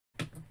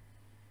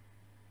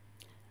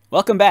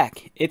Welcome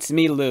back, it's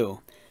me Lou.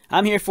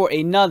 I'm here for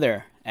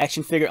another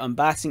action figure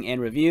unboxing and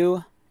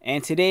review,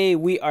 and today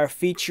we are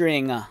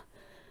featuring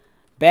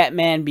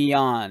Batman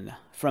Beyond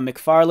from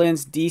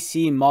McFarlane's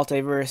DC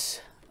Multiverse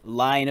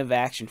line of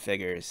action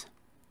figures.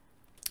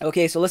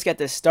 Okay, so let's get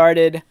this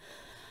started.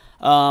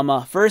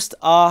 First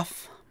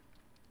off,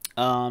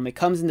 it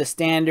comes in the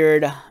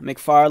standard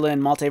McFarlane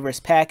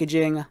Multiverse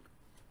packaging.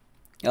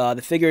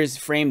 The figure is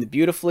framed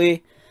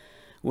beautifully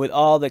with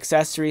all the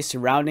accessories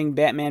surrounding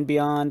Batman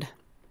Beyond.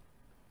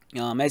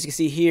 As you can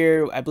see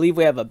here, I believe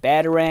we have a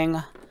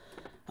Batarang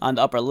on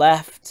the upper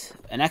left,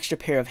 an extra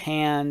pair of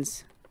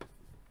hands,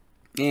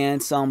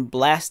 and some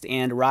blast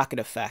and rocket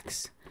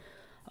effects.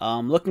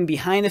 Looking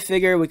behind the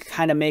figure, we can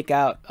kind of make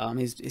out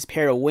his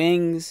pair of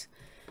wings.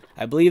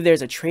 I believe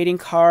there's a trading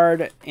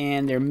card,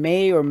 and there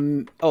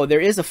there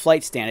is a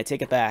flight stand. I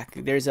take it back.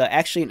 There's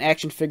actually an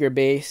action figure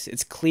base.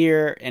 It's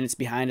clear, and it's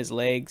behind his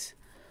legs.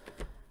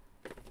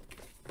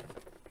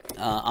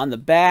 On the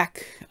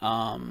back,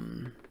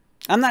 I'm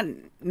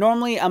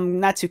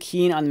not too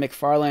keen on the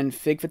McFarlane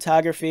fig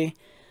photography.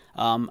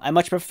 I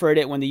much preferred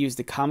it when they used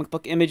the comic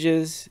book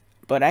images,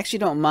 but I actually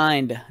don't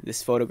mind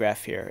this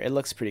photograph here. It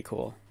looks pretty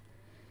cool.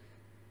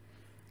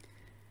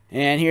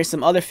 And here's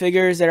some other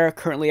figures that are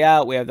currently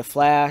out. We have the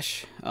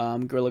Flash,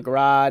 Gorilla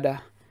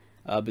Grodd,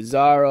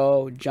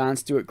 Bizarro, John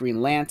Stewart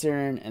Green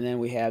Lantern, and then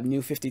we have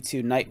New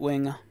 52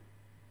 Nightwing.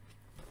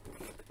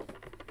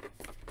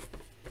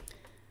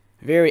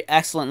 Very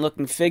excellent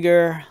looking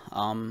figure.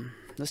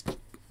 Let's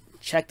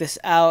check this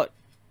out.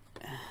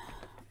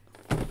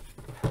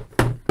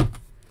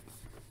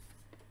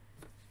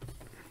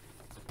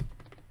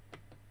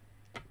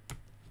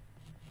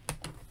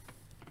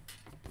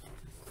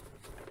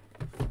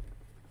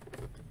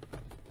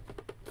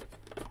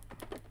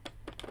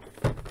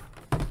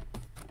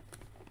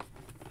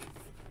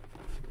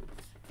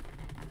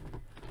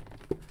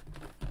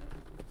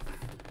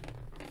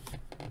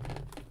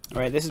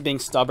 Alright, this is being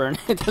stubborn.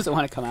 It doesn't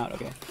want to come out.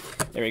 Okay,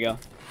 there we go.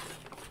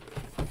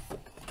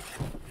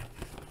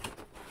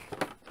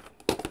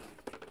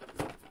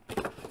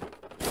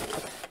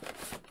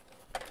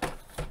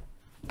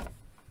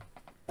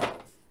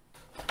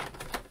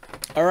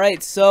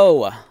 Alright,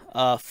 so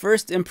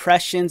first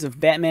impressions of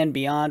Batman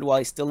Beyond while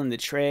he's still in the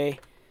tray.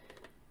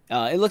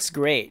 It looks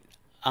great.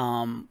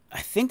 I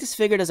think this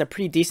figure does a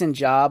pretty decent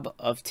job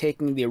of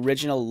taking the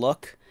original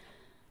look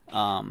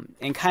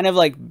and kind of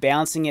like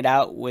balancing it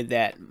out with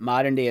that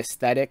modern day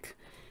aesthetic.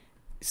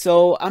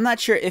 So I'm not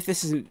sure if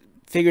this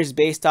figure is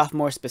based off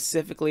more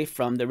specifically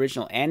from the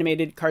original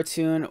animated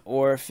cartoon,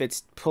 or if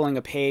it's pulling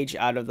a page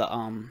out of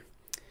the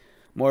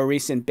more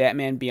recent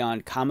Batman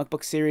Beyond comic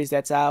book series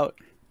that's out.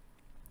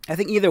 I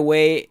think either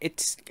way,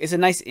 it's a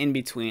nice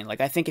in-between. Like,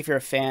 I think if you're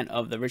a fan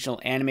of the original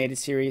animated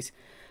series,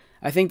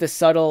 I think the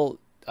subtle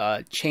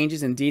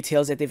changes and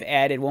details that they've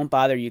added won't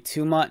bother you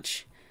too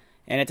much.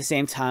 And at the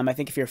same time, I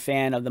think if you're a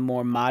fan of the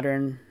more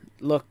modern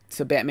look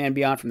to Batman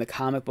Beyond from the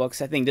comic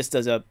books, I think this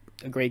does a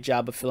great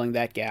job of filling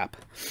that gap.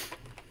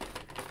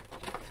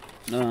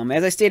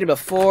 As I stated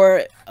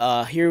before,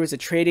 here was a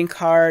trading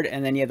card,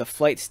 and then you have the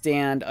flight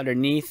stand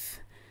underneath.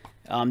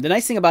 The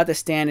nice thing about this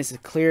stand is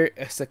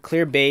it's a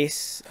clear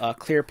base, a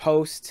clear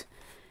post,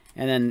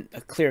 and then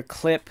a clear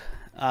clip.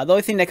 The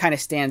only thing that kind of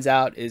stands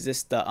out is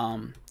this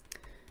the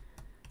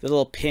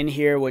little pin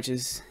here, which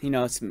is, you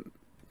know, it's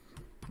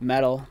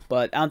metal,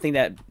 but I don't think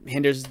that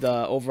hinders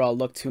the overall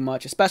look too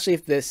much, especially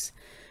if this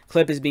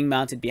clip is being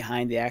mounted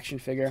behind the action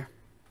figure.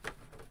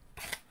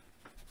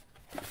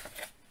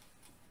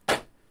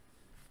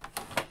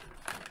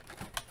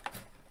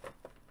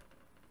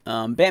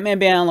 Batman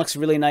Beyond looks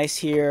really nice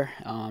here.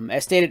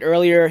 As stated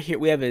earlier, here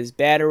we have his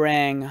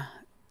Batarang,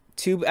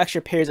 2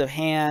 extra pairs of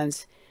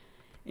hands,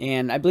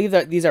 and I believe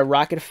that these are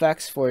rocket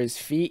effects for his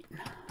feet.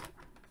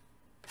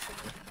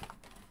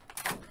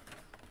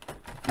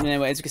 And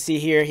then, as you can see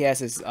here, he has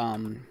his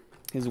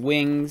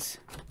wings.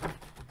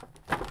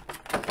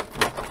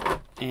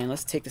 And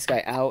let's take this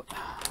guy out.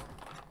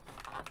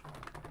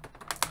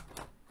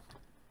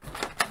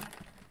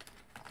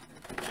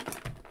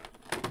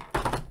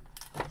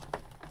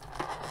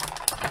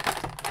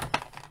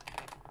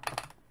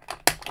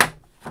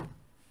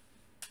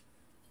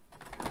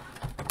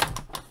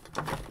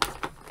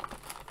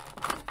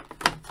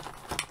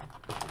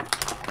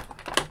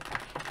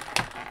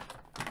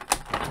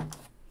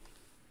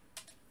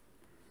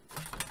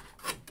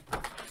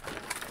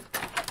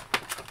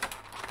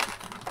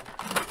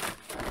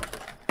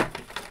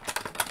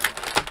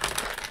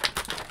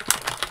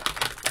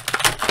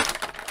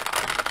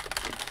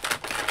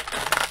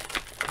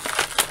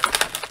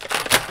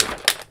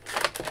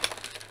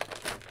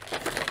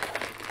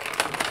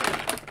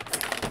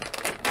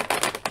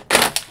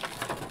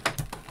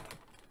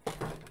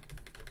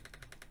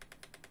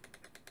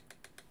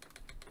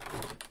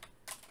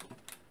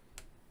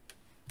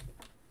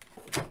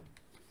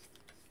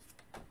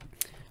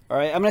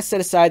 Alright, I'm going to set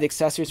aside the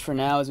accessories for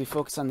now as we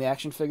focus on the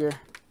action figure.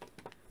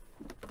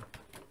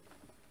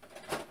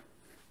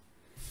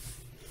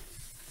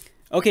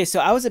 Okay, so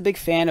I was a big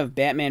fan of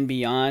Batman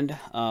Beyond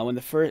when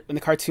the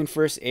cartoon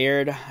first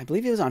aired. I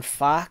believe it was on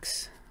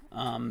Fox.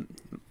 Um,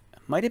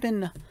 might have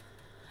been.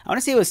 I want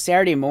to say it was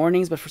Saturday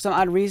mornings, but for some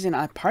odd reason,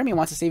 part of me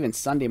wants to say even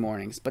Sunday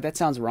mornings, but that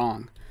sounds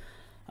wrong.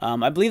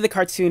 I believe the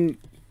cartoon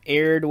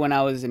aired when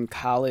I was in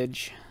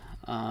college,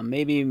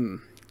 maybe,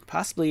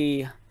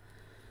 possibly,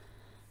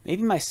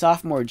 maybe my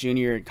sophomore or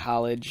junior year at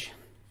college.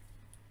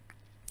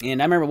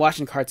 And I remember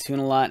watching the cartoon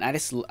a lot, and I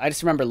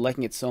just remember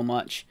liking it so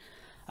much.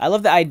 I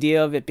love the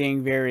idea of it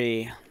being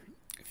very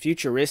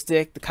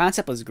futuristic. The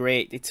concept was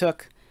great. They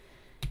took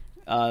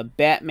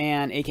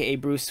Batman, aka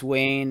Bruce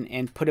Wayne,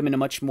 and put him in a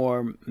much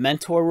more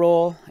mentor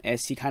role,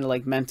 as he kind of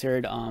like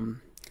mentored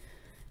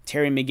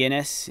Terry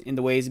McGinnis in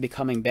the ways of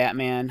becoming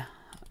Batman.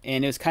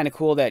 And it was kind of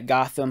cool that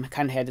Gotham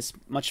kind of had this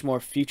much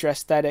more future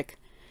aesthetic,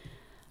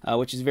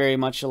 which is very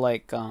much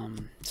like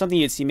something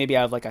you'd see maybe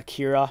out of like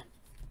Akira.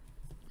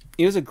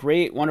 It was a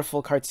great,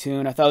 wonderful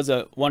cartoon. I thought it was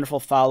a wonderful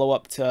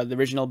follow-up to the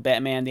original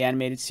Batman, the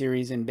animated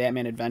series, and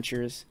Batman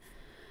Adventures.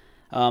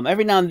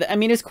 Every now and then, I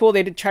mean, it's cool.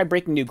 They did try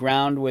breaking new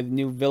ground with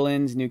new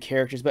villains, new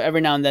characters, but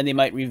every now and then they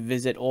might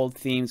revisit old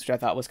themes, which I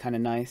thought was kind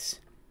of nice.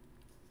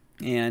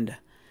 And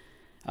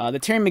the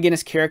Terry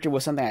McGinnis character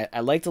was something I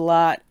liked a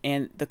lot,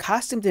 and the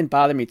costume didn't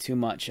bother me too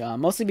much,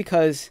 mostly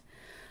because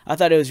I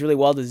thought it was really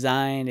well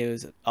designed. It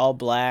was all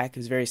black. It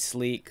was very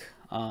sleek.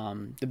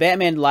 The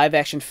Batman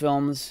live-action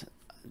films,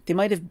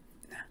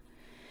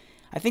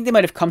 I think they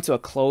might have come to a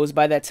close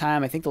by that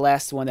time. I think the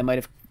last one that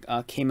might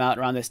have came out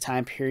around this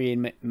time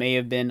period may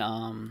have been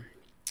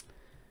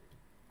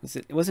was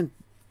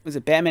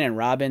it Batman and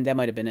Robin? That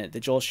might have been it, the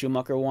Joel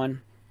Schumacher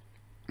one.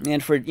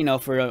 And for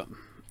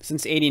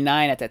since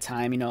 '89 at that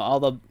time, all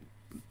the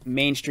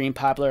mainstream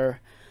popular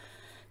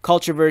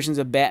culture versions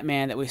of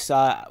Batman that we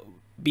saw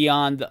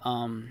beyond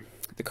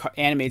the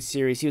animated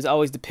series, he was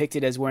always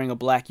depicted as wearing a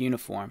black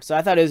uniform. So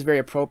I thought it was very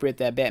appropriate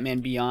that Batman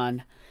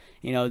Beyond,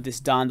 this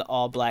donned the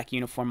all-black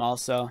uniform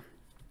also.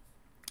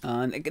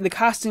 The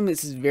costume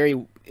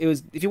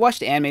if you watch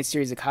the animated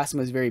series, the costume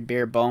was very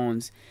bare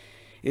bones.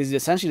 It was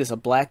essentially just a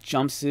black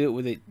jumpsuit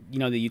with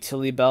the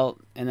utility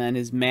belt, and then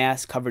his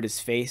mask covered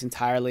his face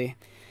entirely.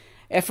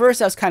 At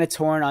first, I was kind of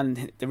torn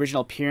on the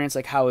original appearance,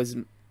 like how his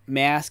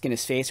mask and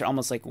his face are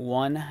almost like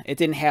one. It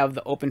didn't have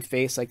the open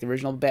face like the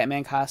original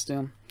Batman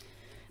costume.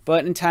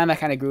 But in time, I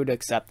kind of grew to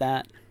accept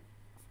that.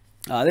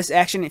 This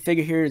action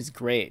figure here is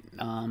great.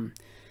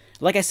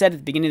 Like I said at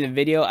the beginning of the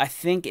video, I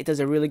think it does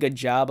a really good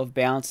job of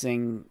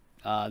balancing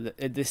the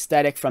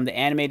aesthetic from the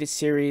animated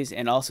series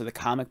and also the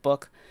comic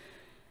book.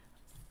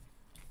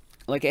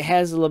 Like it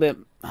has a little bit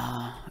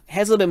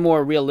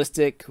more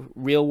realistic,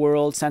 real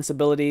world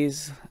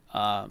sensibilities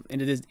in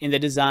the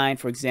design.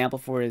 For example,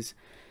 for his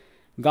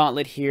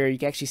gauntlet here, you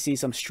can actually see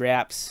some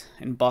straps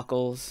and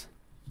buckles,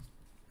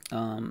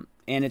 and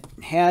it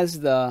has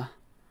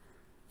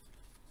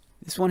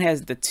This one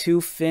has the 2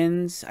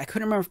 fins. I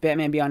couldn't remember if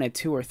Batman Beyond had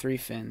 2 or 3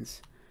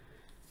 fins.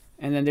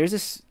 And then there's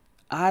this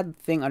odd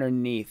thing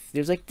underneath.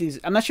 There's like these,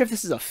 I'm not sure if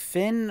this is a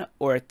fin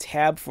or a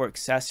tab for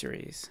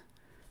accessories.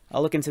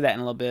 I'll look into that in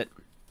a little bit.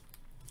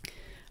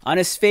 On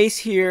his face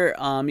here,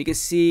 you can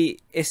see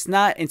it's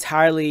not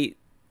entirely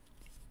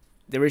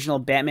the original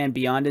Batman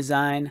Beyond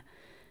design.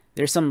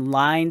 There's some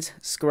lines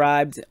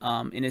scribed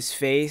in his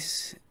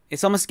face.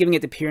 It's almost giving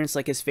it the appearance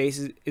like his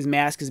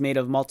mask is made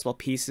of multiple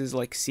pieces,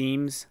 like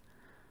seams.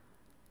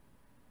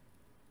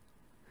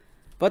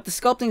 But the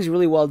sculpting is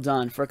really well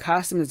done. For a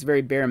costume that's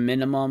very bare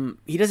minimum,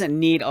 he doesn't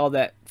need all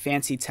that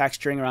fancy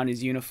texturing around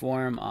his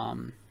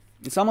uniform.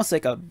 It's almost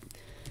like a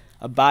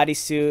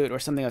bodysuit or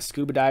something a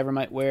scuba diver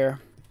might wear.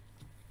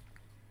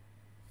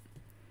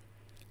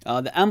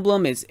 The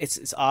emblem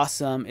it's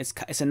awesome.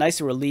 It's a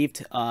nice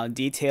relieved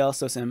detail,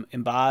 so it's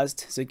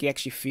embossed, so you can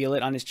actually feel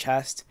it on his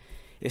chest.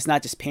 It's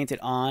not just painted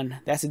on.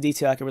 That's a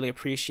detail I can really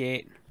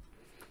appreciate.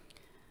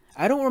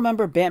 I don't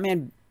remember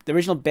the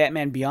original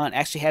Batman Beyond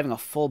actually having a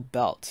full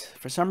belt.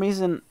 For some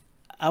reason,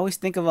 I always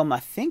think of him,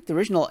 I think the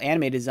original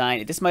anime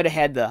design, this might have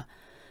had the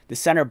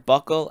center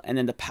buckle and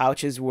then the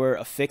pouches were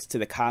affixed to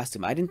the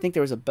costume. I didn't think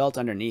there was a belt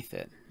underneath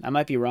it. I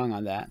might be wrong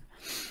on that.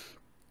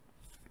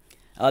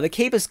 The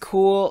cape is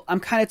cool.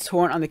 I'm kind of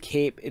torn on the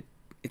cape. It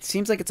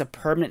seems like it's a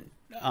permanent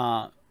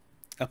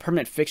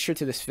fixture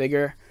to this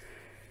figure.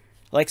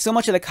 Like so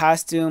much of the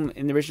costume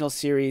in the original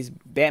series,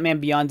 Batman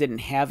Beyond didn't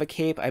have a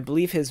cape. I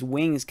believe his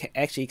wings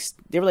actually,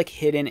 they were like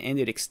hidden and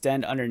they'd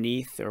extend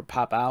underneath or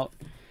pop out.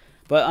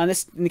 But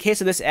in the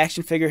case of this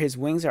action figure, his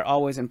wings are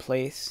always in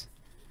place.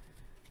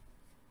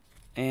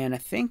 And I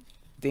think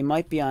they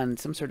might be on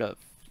some sort of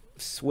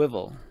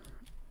swivel.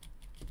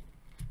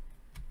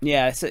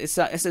 Yeah, it's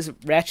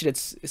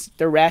ratcheted.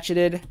 They're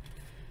ratcheted,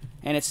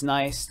 and it's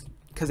nice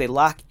because they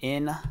lock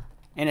in,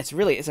 and it's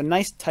a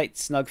nice tight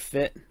snug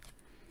fit.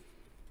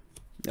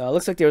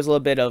 Looks like there was a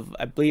little bit of,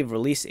 I believe,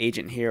 release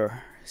agent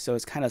here, so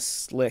it's kind of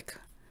slick.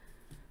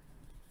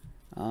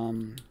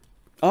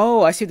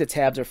 Oh, I see what the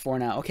tabs are for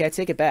now. Okay, I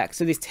take it back.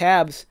 So these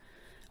tabs,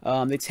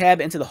 they tab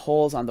into the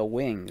holes on the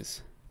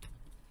wings.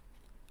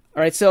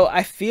 All right, so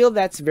I feel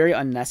that's very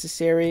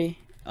unnecessary,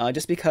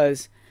 just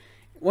because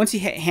once you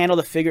handle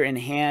the figure in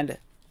hand,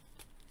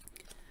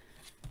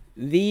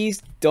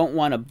 these don't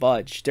want to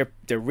budge. They're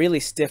really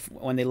stiff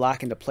when they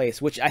lock into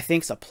place, which I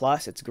think is a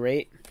plus. It's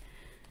great.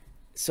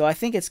 So I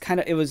think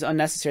it was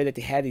unnecessary that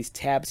they had these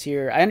tabs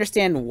here. I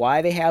understand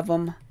why they have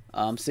them,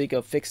 so you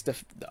can fix the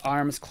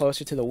arms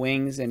closer to the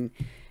wings and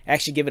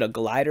actually give it a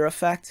glider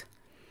effect.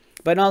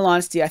 But in all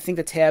honesty, I think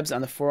the tabs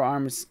on the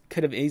forearms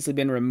could have easily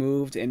been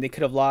removed, and they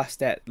could have lost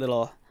that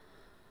little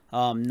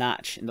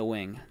notch in the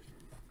wing.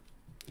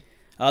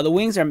 The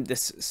wings are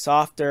this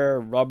softer,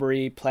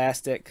 rubbery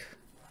plastic,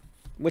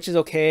 which is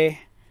okay.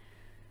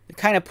 They're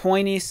kind of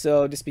pointy,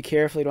 so just be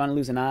careful. You don't want to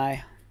lose an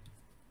eye.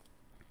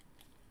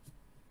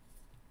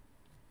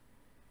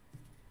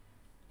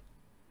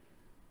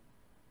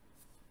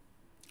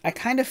 I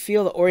kind of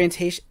feel the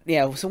orientation.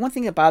 Yeah, so one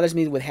thing that bothers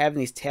me with having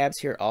these tabs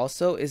here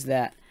also is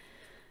that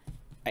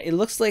it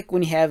looks like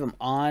when you have them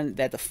on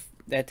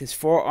that his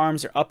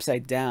forearms are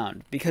upside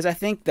down, because I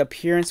think the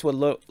appearance would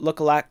look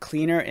a lot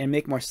cleaner and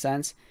make more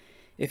sense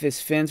if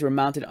his fins were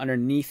mounted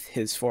underneath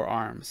his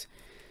forearms.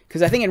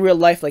 Because I think in real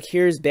life, like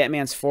here's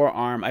Batman's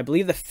forearm, I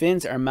believe the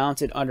fins are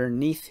mounted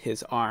underneath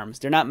his arms.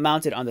 They're not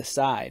mounted on the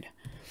side.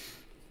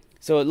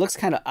 So it looks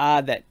kind of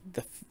odd that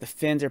the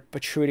fins are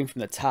protruding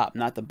from the top,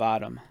 not the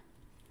bottom.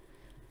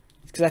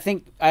 Because I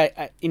think,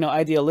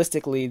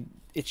 idealistically,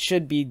 it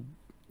should be,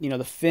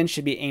 the fin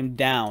should be aimed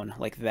down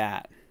like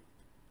that.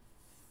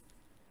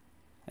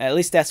 At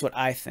least that's what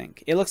I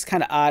think. It looks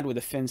kind of odd with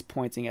the fins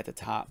pointing at the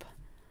top.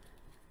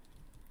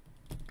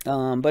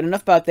 But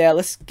enough about that.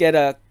 Let's get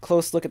a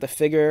close look at the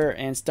figure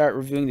and start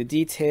reviewing the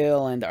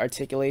detail and the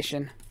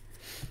articulation.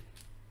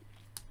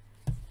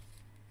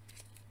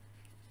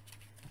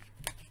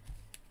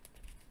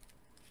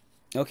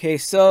 Okay,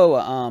 so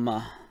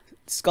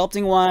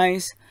sculpting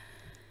wise,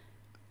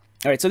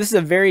 all right, so this is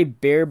a very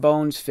bare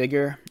bones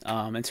figure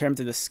in terms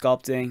of the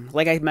sculpting.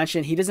 Like I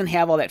mentioned, he doesn't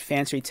have all that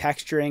fancy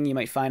texturing you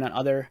might find on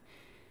other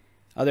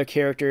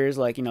characters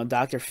like,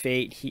 Dr.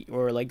 Fate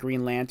or like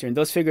Green Lantern.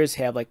 Those figures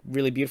have like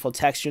really beautiful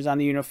textures on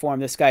the uniform.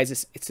 This guy's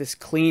just, it's just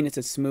clean, it's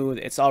just smooth,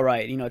 it's all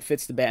right. It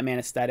fits the Batman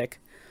aesthetic.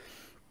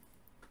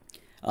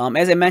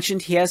 As I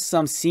mentioned, he has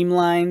some seam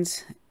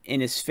lines in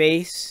his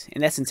face,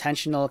 and that's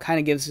intentional. It kind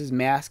of gives his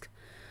mask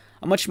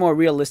a much more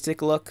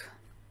realistic look.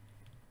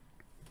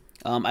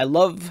 I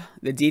love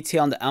the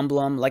detail on the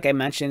emblem. Like I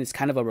mentioned, it's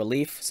kind of a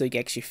relief, so you can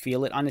actually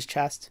feel it on his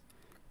chest.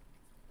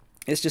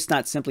 It's just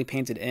not simply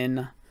painted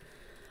in.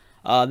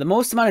 The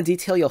most amount of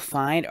detail you'll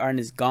find are in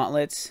his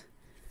gauntlets.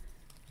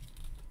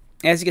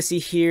 As you can see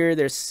here,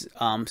 there's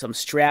some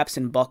straps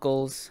and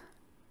buckles.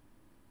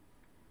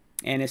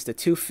 And it's the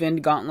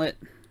two-finned gauntlet.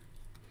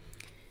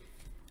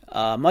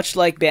 Much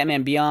like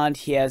Batman Beyond,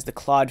 he has the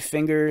clawed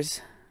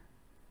fingers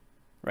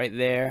right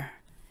there.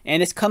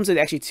 And this comes with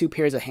actually two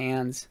pairs of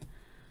hands.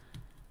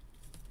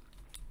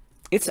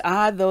 It's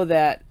odd though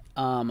that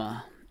part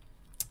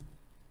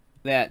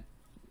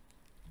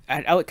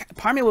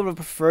of me would have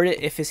preferred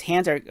it if his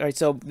hands are, alright,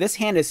 so this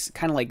hand is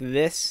kind of like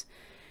this,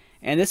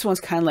 and this one's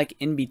kind of like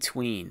in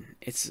between.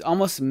 It's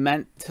almost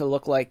meant to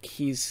look like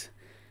he's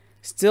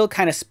still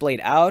kind of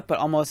splayed out, but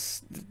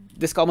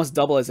this almost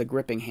double as a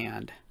gripping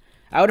hand.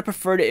 I would have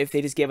preferred it if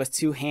they just gave us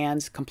two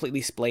hands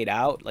completely splayed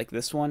out like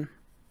this one.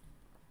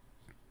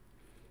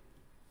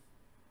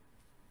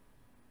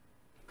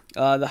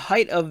 The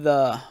height of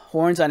the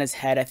horns on his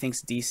head, I think,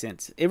 is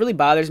decent. It really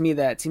bothers me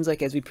that it seems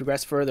like as we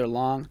progress further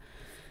along,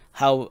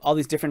 how all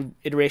these different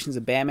iterations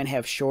of Batman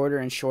have shorter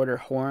and shorter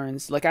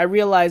horns. Like, I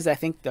realized I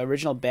think the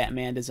original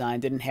Batman design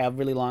didn't have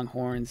really long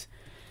horns.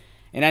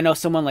 And I know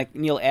someone like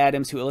Neil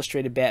Adams, who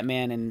illustrated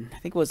Batman in, I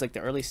think it was like the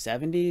early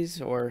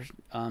 70s or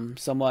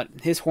somewhat,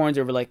 his horns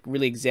are like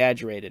really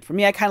exaggerated. For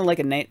me, I kind of like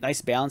a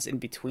nice balance in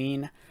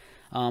between.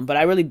 But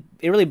it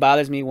really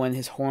bothers me when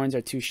his horns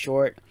are too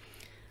short.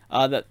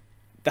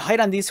 The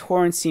height on these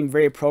horns seem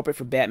very appropriate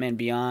for Batman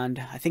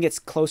Beyond. I think it's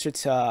closer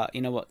to,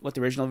 what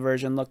the original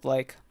version looked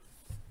like.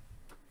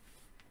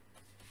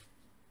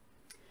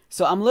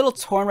 So I'm a little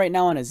torn right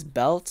now on his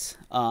belt.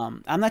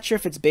 I'm not sure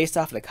if it's based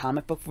off of the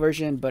comic book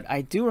version, but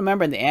I do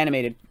remember in the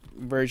animated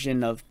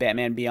version of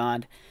Batman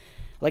Beyond,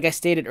 like I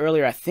stated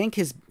earlier, I think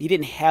he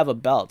didn't have a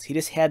belt. He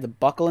just had the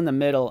buckle in the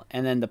middle,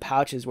 and then the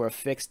pouches were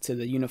affixed to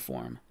the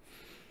uniform.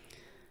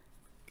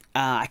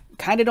 I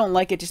kind of don't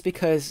like it just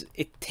because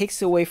it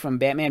takes away from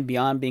Batman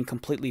Beyond being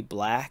completely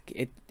black.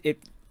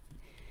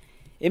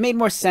 It made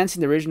more sense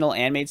in the original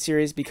animated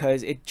series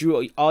because it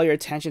drew all your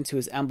attention to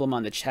his emblem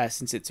on the chest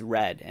since it's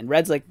red. And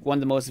red's like one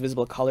of the most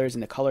visible colors in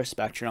the color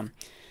spectrum.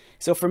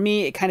 So for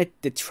me, it kind of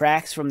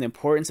detracts from the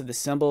importance of the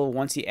symbol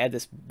once you add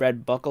this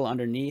red buckle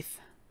underneath.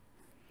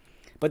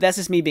 But that's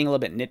just me being a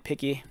little bit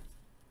nitpicky.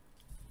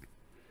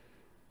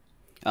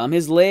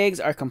 His legs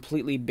are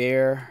completely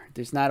bare.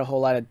 There's not a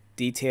whole lot of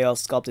detail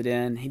sculpted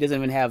in. He doesn't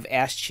even have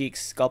ass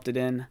cheeks sculpted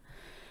in,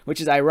 which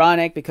is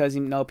ironic because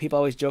people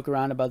always joke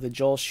around about the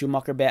Joel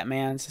Schumacher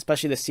Batmans,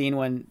 especially the scene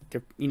when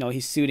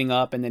he's suiting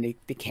up and then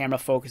the camera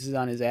focuses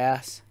on his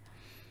ass.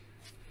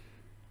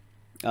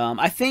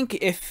 I think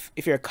if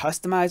you're a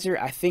customizer,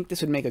 I think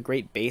this would make a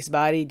great base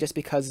body just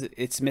because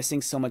it's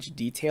missing so much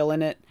detail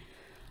in it.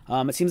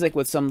 It seems like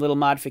with some little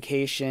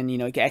modification, you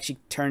know, you can actually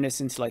turn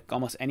this into like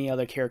almost any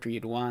other character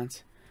you'd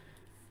want.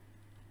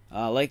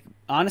 Like,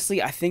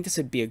 honestly, I think this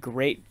would be a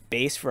great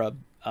base for a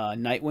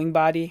Nightwing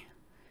body.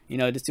 You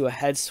know, just do a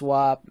head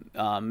swap,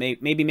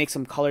 maybe make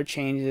some color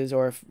changes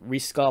or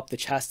resculpt the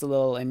chest a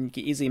little, and you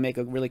can easily make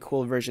a really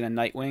cool version of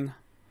Nightwing.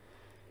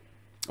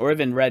 Or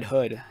even Red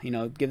Hood. You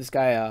know, give this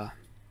guy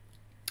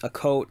a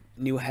coat,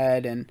 new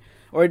head,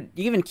 or you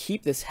even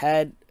keep this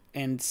head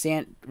and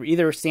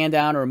either sand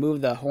down or remove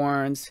the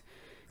horns,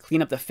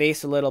 clean up the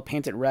face a little,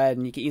 paint it red,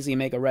 and you can easily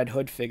make a Red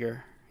Hood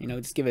figure. You know,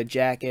 just give it a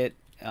jacket,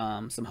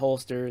 some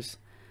holsters.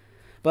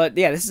 But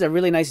yeah, this is a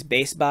really nice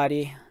base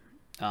body.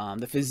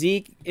 The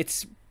physique,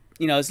 it's,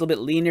 you know, it's a little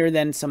bit leaner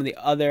than some of the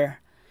other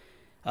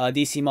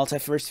DC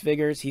Multiverse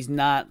figures. He's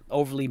not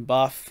overly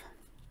buff.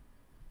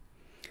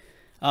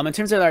 In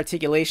terms of the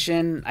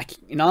articulation,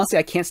 honestly,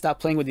 I can't stop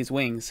playing with these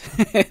wings.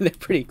 They're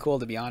pretty cool,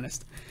 to be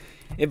honest.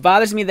 It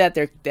bothers me that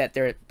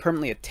they're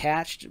permanently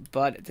attached,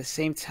 but at the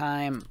same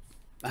time,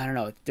 I don't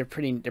know, they're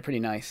pretty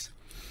nice.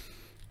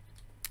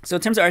 So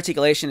in terms of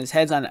articulation, his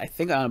head's on, I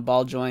think, on a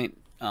ball joint.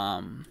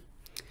 All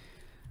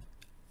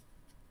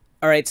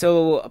right,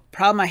 so a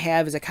problem I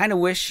have is I kind of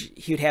wish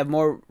he would have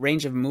more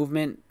range of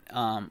movement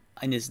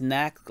in his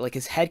neck. Like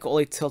his head could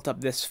only tilt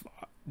up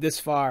this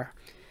far.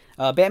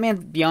 Batman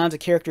Beyond's a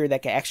character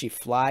that can actually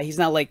fly. He's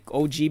not like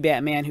OG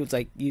Batman, who's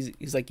like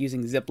he's like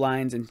using zip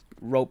lines and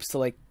ropes to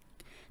like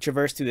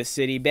traverse through the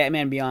city.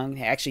 Batman Beyond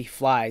actually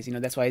flies. You know,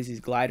 that's why he has these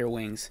glider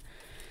wings.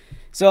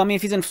 So I mean,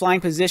 if he's in flying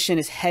position,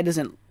 his head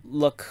doesn't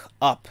look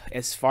up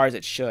as far as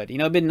it should. You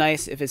know, it'd been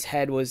nice if his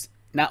head was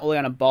not only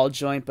on a ball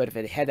joint, but if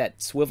it had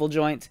that swivel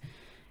joint,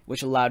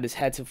 which allowed his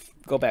head to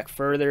go back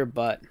further.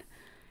 But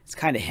it's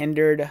kind of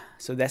hindered,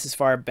 so that's as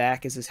far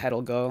back as his head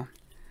will go.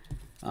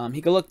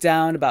 He could look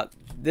down about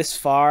this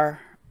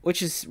far,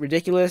 which is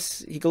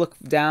ridiculous. He could look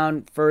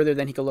down further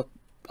than he could look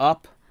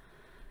up,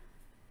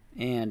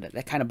 and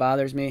that kind of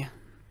bothers me.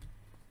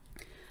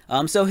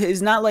 So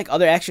he's not like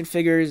other action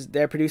figures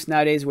that are produced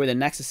nowadays where the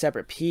neck's a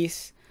separate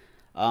piece.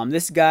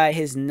 This guy,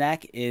 his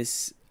neck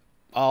is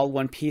all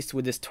one piece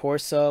with his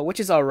torso, which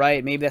is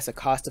alright. Maybe that's a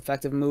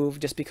cost-effective move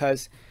just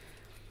because,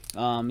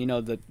 you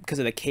know, because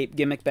of the cape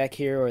gimmick back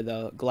here, or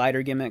the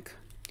glider gimmick.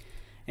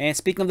 And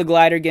speaking of the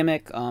glider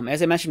gimmick,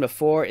 as I mentioned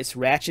before, it's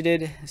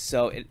ratcheted,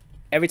 so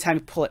every time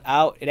you pull it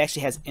out, it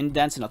actually has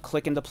indents and it'll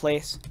click into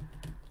place.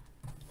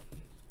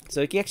 So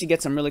you can actually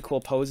get some really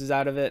cool poses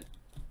out of it.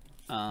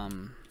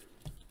 You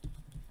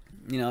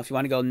know, if you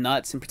want to go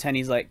nuts and pretend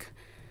he's like,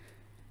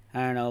 I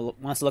don't know,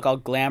 wants to look all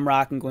glam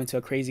rock and go into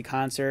a crazy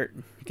concert,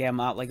 you can have him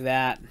out like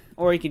that.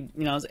 Or you could,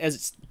 you know, as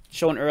it's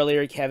shown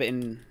earlier, you can have it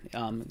in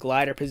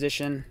glider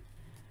position.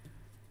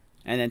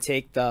 And then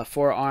take the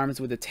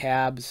forearms with the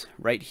tabs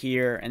right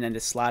here and then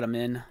just slot them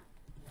in.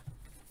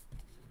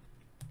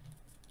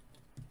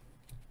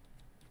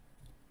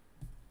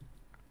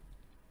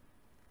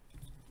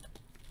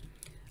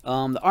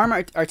 The arm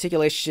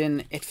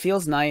articulation, it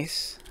feels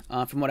nice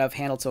from what I've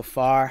handled so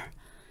far.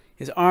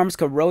 His arms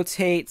could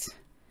rotate,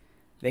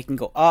 they can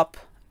go up,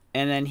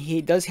 and then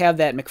he does have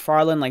that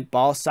McFarlane like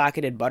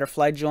ball-socketed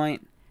butterfly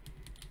joint.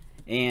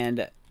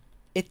 And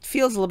it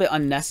feels a little bit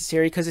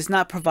unnecessary because it's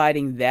not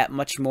providing that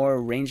much more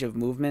range of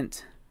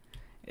movement.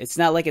 It's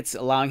not like it's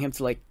allowing him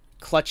to like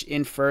clutch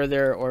in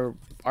further or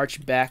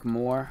arch back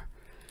more.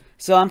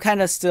 So I'm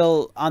kind of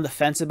still on the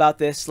fence about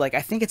this. Like,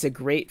 I think it's a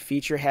great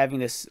feature having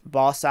this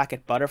ball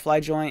socket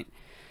butterfly joint.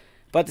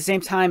 But at the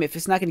same time, if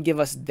it's not going to give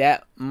us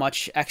that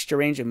much extra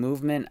range of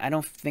movement, I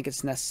don't think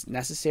it's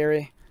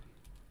necessary.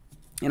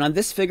 And on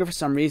this figure, for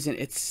some reason,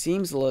 it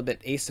seems a little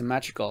bit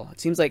asymmetrical. It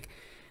seems like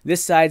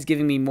this side's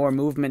giving me more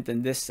movement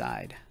than this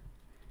side.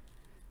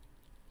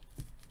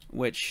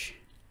 Which,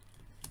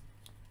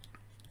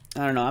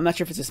 I don't know. I'm not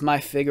sure if it's just my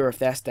figure or if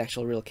that's the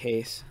actual real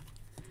case.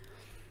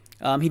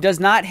 He does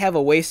not have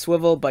a waist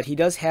swivel, but he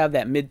does have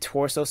that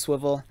mid-torso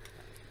swivel.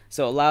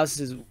 So it allows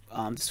his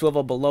to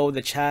swivel below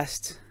the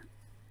chest.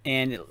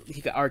 And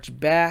he can arch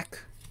back.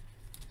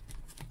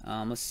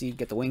 Let's see,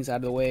 get the wings out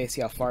of the way,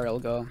 see how far it'll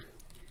go.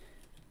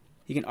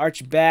 He can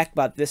arch back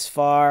about this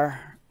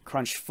far,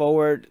 crunch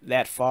forward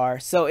that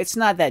far. So it's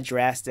not that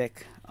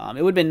drastic.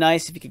 It would have been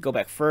nice if he could go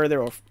back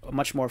further or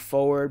much more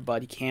forward,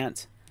 but he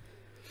can't.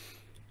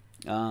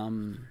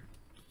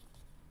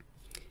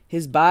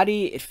 His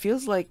body, it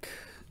feels like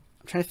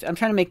I'm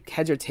trying to make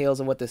heads or tails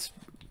of what this.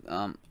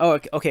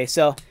 Okay.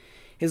 So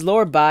his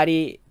lower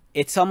body,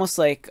 it's almost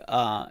like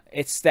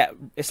it's a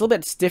little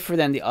bit stiffer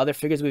than the other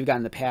figures we've got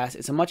in the past.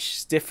 It's a much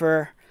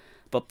stiffer,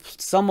 but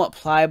somewhat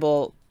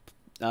pliable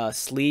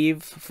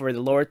sleeve for the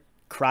lower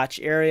crotch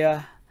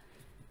area.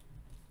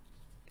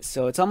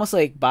 So it's almost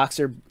like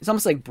it's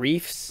almost like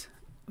briefs,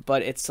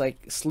 but it's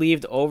like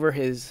sleeved over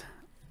his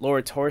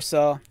lower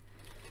torso.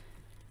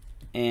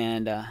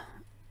 And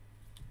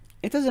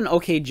it does an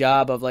okay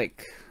job of,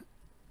 like,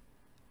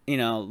 you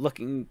know,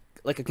 looking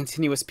like a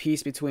continuous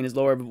piece between his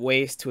lower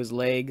waist to his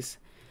legs.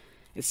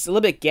 It's a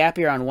little bit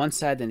gappier on one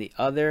side than the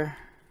other.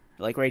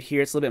 Like right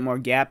here, it's a little bit more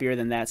gappier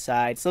than that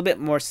side. It's a little bit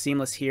more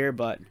seamless here,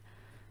 but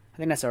I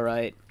think that's all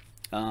right.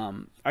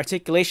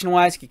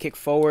 Articulation-wise, he can kick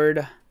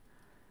forward.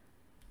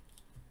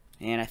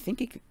 And I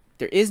think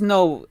there is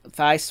no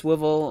thigh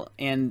swivel,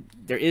 and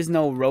there is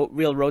no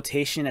real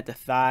rotation at the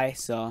thigh,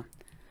 so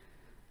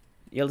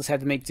you'll just have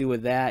to make do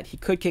with that. He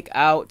could kick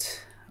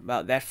out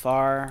about that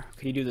far.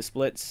 Could he do the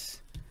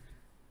splits?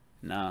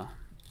 No.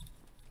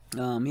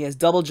 He has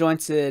double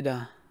jointed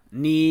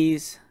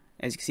knees,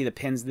 as you can see the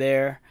pins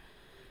there.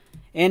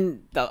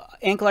 And the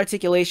ankle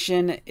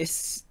articulation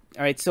is...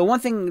 Alright, so one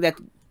thing that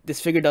this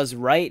figure does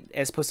right,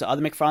 as opposed to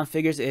other McFarlane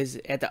figures, is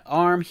at the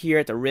arm here,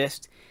 at the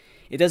wrist,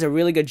 it does a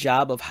really good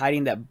job of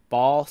hiding that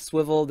ball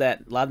swivel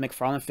that a lot of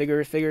McFarlane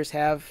figures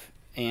have.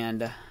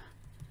 And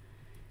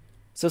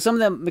so some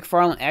of the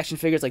McFarlane action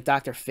figures like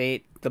Dr.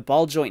 Fate, the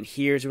ball joint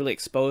here is really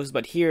exposed,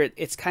 but here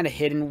it's kind of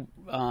hidden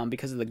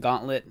because of the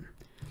gauntlet.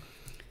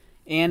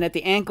 And at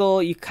the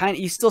ankle, you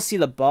still see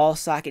the ball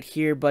socket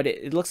here, but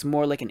it looks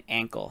more like an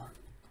ankle.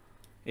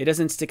 It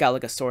doesn't stick out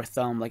like a sore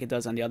thumb like it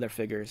does on the other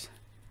figures.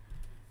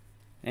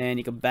 And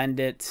you can bend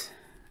it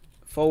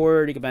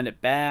forward, you can bend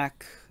it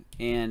back,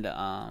 and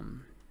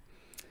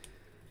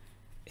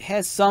it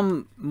has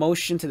some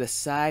motion to the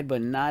side,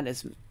 but not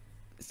as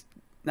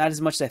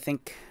much as I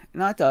think.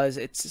 No, it does.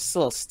 It's just a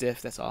little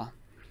stiff, that's all.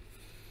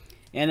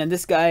 And then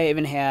this guy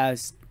even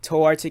has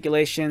toe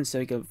articulation, so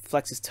he can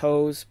flex his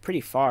toes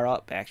pretty far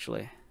up,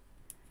 actually.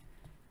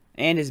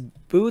 And his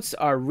boots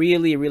are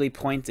really, really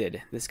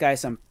pointed. This guy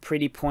has some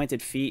pretty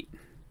pointed feet.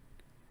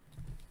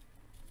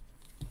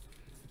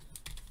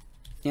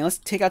 Let's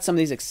take out some of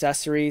these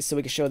accessories so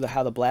we can show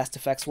how the blast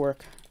effects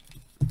work.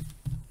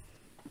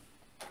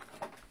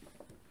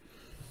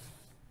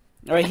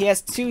 Alright, he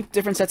has two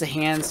different sets of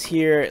hands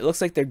here. It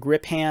looks like they're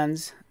grip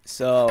hands,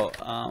 so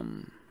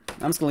I'm just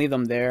going to leave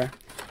them there.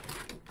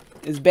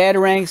 His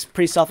batarang's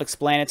pretty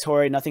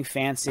self-explanatory, nothing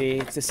fancy.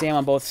 It's the same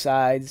on both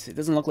sides. It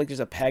doesn't look like there's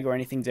a peg or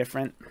anything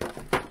different.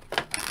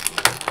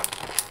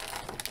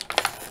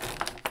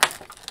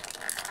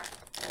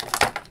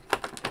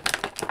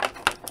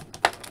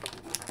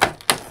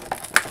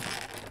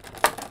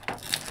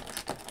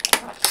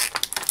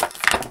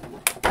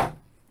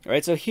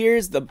 Alright, so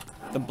here's the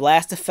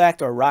blast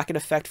effect or rocket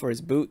effect for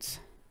his boots.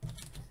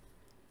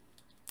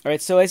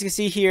 Alright, so as you can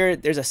see here,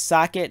 there's a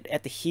socket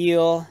at the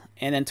heel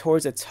and then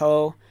towards the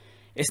toe.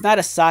 It's not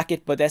a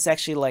socket, but that's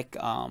actually like,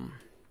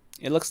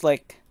 it looks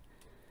like,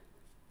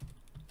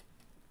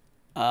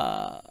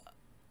 I'm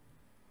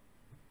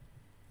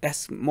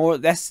trying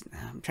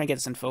to get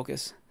this in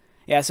focus.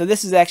 Yeah, so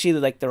this is actually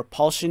like the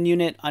repulsion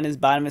unit on his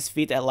bottom of his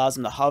feet that allows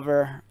him to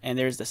hover, and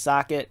there's the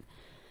socket.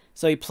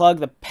 So you plug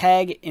the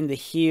peg in the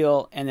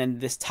heel, and then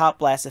this top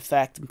blast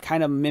effect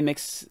kind of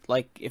mimics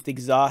like if the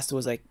exhaust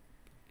was like,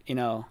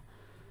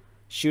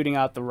 shooting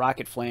out the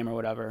rocket flame or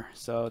whatever.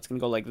 So it's going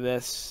to go like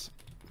this.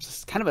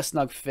 It's kind of a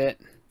snug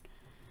fit.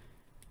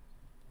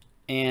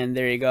 And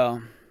there you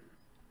go.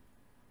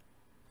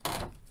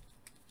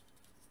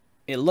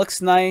 It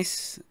looks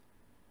nice.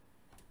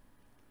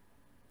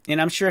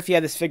 And I'm sure if you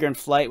had this figure in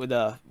flight with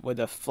a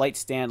flight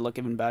stand, look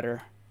even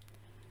better.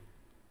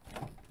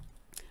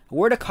 A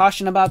word of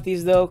caution about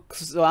these though,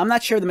 so I'm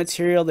not sure the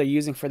material they're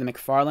using for the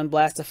McFarlane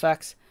blast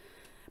effects,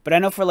 but I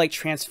know for like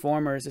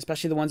Transformers,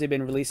 especially the ones they've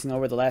been releasing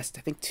over the last,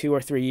 I think, 2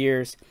 or 3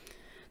 years,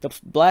 the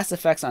blast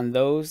effects on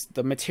those,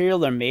 the material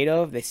they're made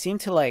of, they seem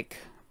to like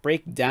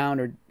break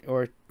down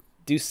or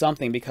do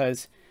something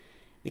because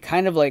they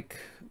kind of like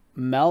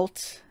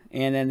melt.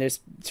 And then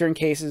there's certain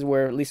cases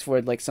where, at least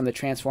for like some of the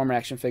Transformer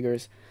action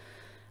figures,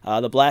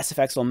 the blast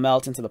effects will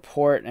melt into the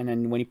port, and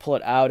then when you pull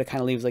it out, it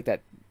kind of leaves like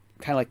that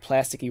kind of like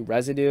plasticky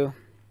residue.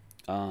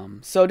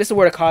 So just a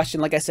word of caution.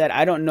 Like I said,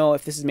 I don't know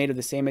if this is made of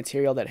the same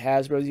material that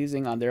Hasbro's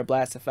using on their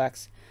blast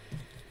effects.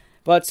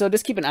 But so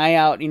just keep an eye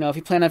out. If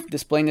you plan on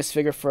displaying this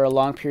figure for a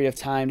long period of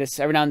time, just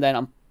every now and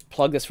then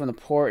unplug this from the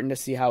port and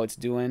just see how it's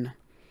doing.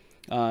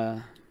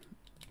 But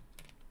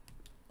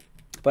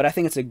I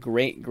think it's a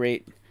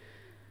great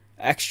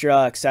extra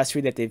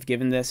accessory that they've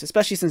given this,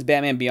 especially since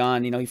Batman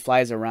Beyond, he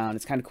flies around.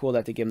 It's kind of cool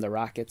that they give him the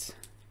rockets.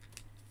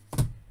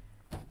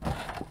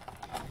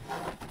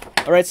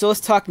 Alright, so let's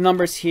talk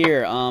numbers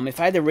here. If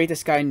I had to rate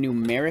this guy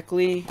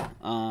numerically,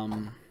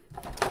 for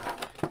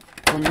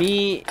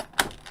me,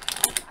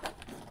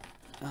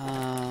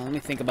 let me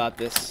think about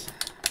this.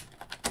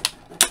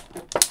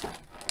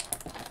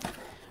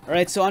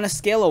 Alright, so on a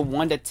scale of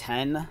 1 to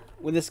 10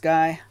 with this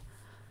guy,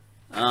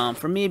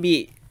 for me it'd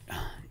be,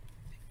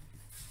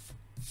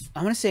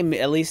 I want to say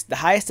at least, the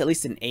highest at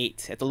least an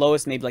 8. At the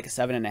lowest maybe like a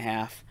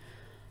 7.5.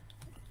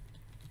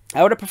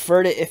 I would have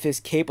preferred it if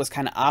his cape was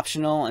kind of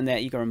optional and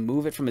that you can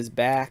remove it from his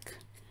back.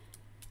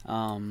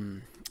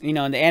 In the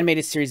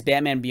animated series,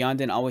 Batman Beyond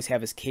didn't always have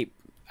his cape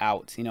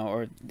out,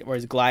 or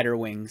his glider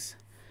wings.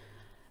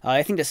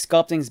 I think the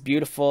sculpting's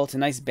beautiful. It's a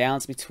nice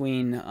balance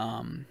between,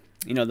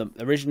 the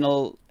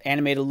original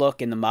animated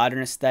look and the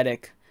modern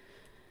aesthetic.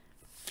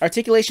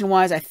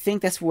 Articulation-wise, I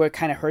think that's where it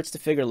kind of hurts the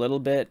figure a little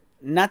bit.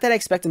 not that I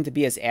expect him to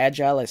be as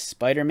agile as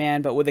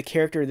Spider-Man, but with a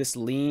character this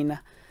lean,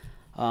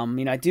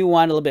 you know, I do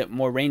want a little bit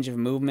more range of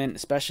movement,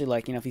 especially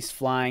like, you know, if he's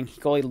flying, he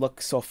can only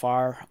look so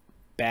far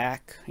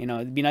back. You know,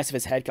 it'd be nice if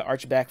his head could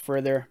arch back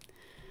further.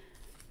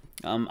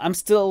 I'm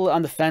still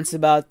on the fence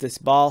about this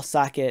ball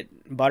socket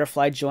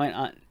butterfly joint.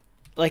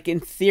 Like in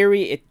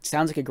theory, it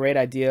sounds like a great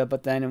idea,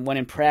 but then when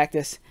in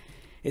practice,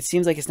 it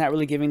seems like it's not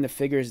really giving the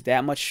figures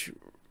that much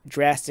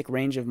drastic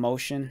range of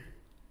motion.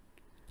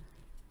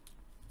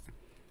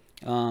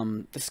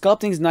 The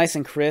sculpting's nice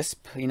and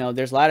crisp. You know,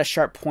 there's a lot of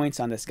sharp points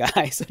on this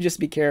guy, so just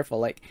be careful.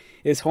 Like,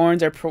 his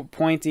horns are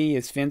pointy,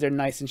 his fins are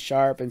nice and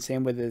sharp, and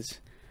same with his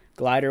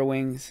glider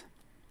wings.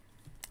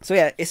 So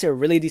yeah, it's a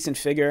really decent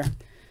figure.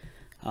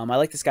 I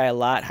like this guy a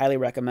lot, highly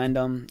recommend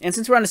him. And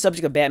since we're on the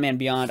subject of Batman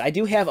Beyond, I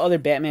do have other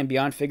Batman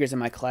Beyond figures in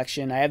my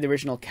collection. I have the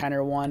original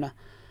Kenner one.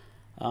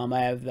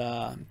 I have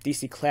the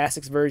DC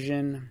Classics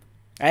version.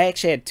 I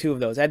actually had two of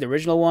those. I had the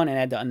original one and I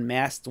had the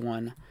unmasked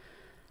one.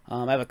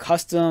 I have a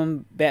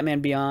custom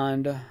Batman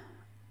Beyond,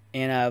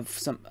 and I have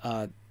some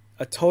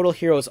a Total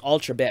Heroes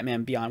Ultra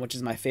Batman Beyond, which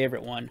is my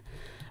favorite one.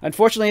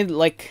 Unfortunately,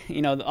 like,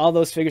 you know, all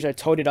those figures are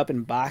toted up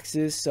in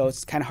boxes, so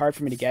it's kind of hard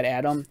for me to get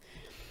at them.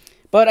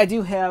 But I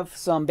do have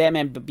some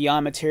Batman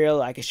Beyond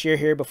material I can share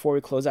here before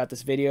we close out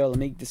this video. Let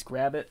me just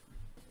grab it.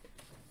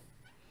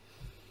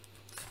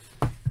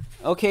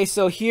 Okay,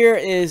 so here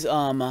is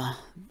I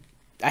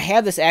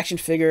have this action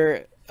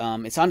figure.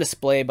 It's on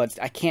display, but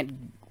I can't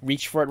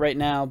reach for it right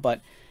now.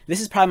 But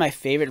this is probably my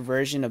favorite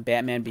version of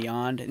Batman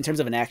Beyond in terms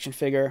of an action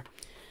figure.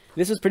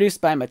 This was produced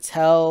by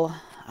Mattel.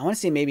 I want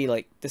to say maybe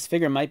like this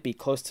figure might be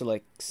close to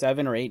like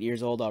 7 or 8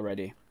 years old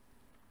already.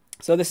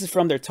 So this is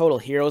from their Total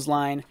Heroes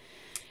line.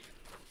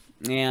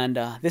 And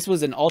this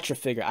was an Ultra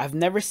figure. I've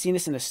never seen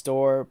this in a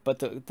store, but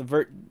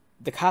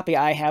the copy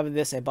I have of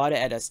this, I bought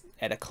it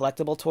at a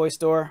collectible toy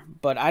store,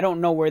 but I don't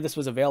know where this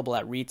was available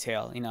at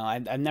retail. You know, I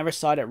never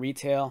saw it at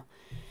retail,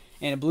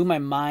 and it blew my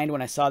mind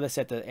when I saw this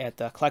at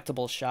the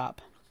collectible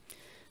shop.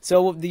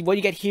 So what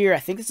you get here, I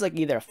think it's like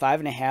either a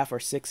 5.5 or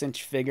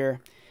 6-inch figure.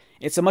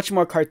 It's a much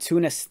more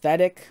cartoon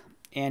aesthetic,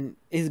 and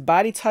his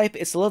body type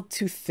is a little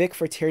too thick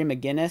for Terry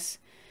McGinnis.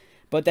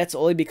 But that's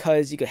only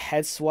because you could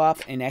head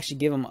swap and actually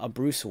give him a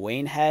Bruce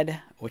Wayne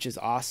head, which is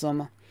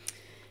awesome.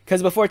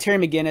 Because before Terry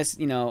McGinnis,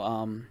 you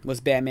know,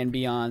 was Batman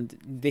Beyond,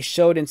 they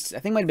showed in, I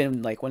think it might have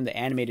been like one of the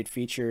animated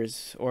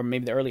features or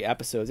maybe the early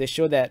episodes, they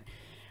showed that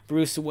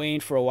Bruce Wayne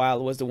for a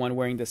while was the one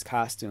wearing this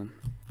costume.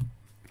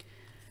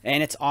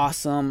 And it's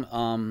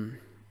awesome.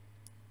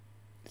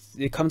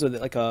 It comes with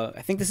like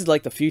I think this is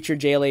like the future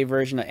JLA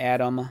version of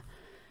Adam.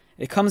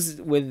 It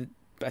comes with,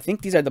 I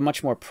think these are the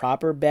much more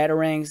proper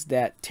Batarangs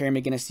that Terry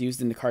McGinnis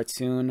used in the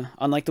cartoon,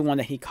 unlike the one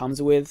that he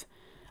comes with.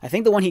 I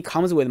think the one he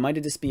comes with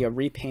might just be a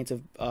repaint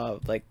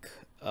of like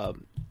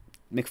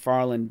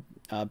McFarlane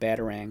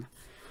Batarang.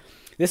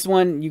 This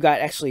one, you got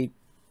actually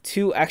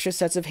 2 extra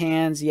sets of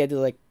hands. You had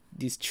like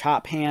these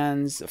chop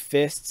hands,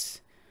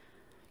 fists.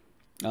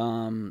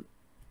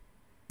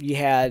 You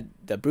had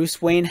the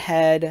Bruce Wayne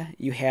head.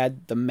 You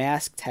had the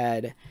masked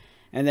head,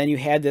 and then you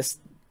had this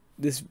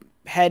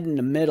head in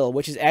the middle,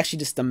 which is actually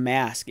just the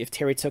mask if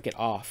Terry took it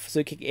off. So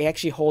he could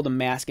actually hold a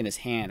mask in his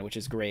hand, which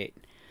is great.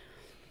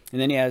 And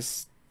then he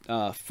has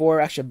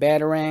 4 extra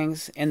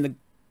Batarangs, and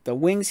the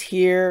wings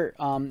here.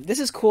 This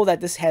is cool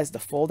that this has the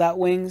fold-out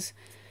wings,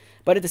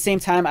 but at the same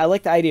time, I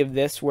like the idea of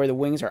this where the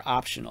wings are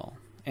optional,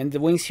 and the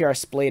wings here are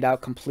splayed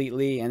out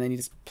completely, and then you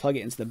just plug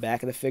it into the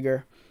back of the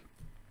figure.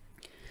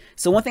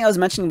 So one thing I was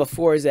mentioning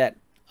before is that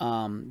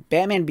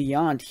Batman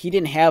Beyond, he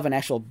didn't have an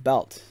actual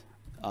belt.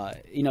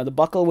 You know, the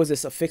buckle was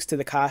just affixed to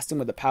the costume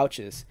with the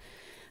pouches.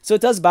 So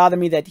it does bother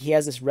me that he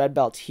has this red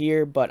belt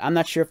here, but I'm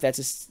not sure if that's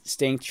just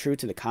staying true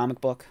to the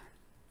comic book.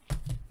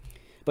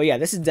 But yeah,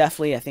 this is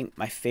definitely, I think,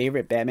 my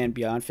favorite Batman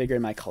Beyond figure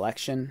in my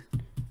collection.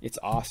 It's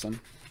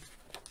awesome.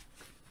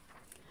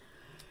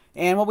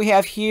 And what we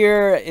have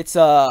here, it's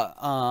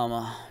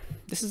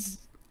this is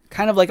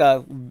kind of like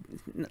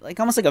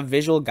almost like a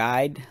visual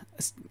guide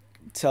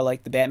to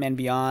like the Batman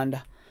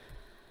Beyond.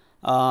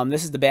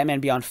 This is the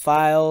Batman Beyond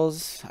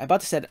files. I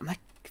bought this at, I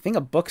think,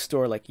 a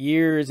bookstore like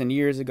years and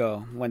years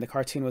ago when the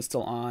cartoon was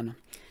still on.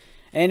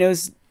 And it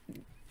was,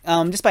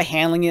 just by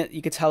handling it,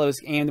 you could tell it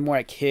was aimed more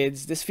at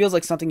kids. This feels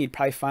like something you'd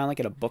probably find like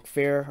at a book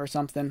fair or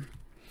something.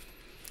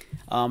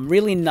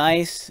 Really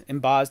nice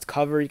embossed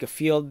cover. You could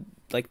feel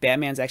like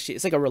Batman's actually,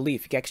 it's like a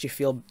relief. You can actually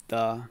feel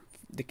the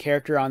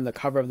character on the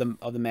cover of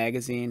the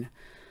magazine.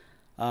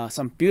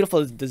 Some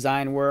beautiful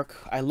design work.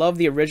 I love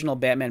the original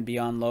Batman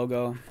Beyond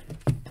logo.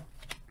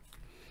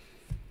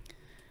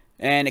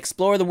 And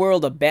explore the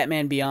world of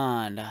Batman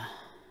Beyond.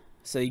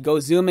 So you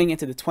go zooming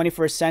into the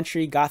 21st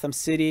century Gotham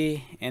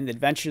City and the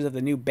adventures of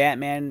the new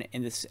Batman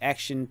in this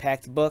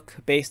action-packed book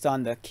based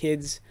on the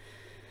kids.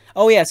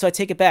 Oh yeah, so I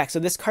take it back. So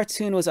this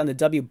cartoon was on the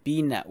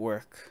WB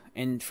network.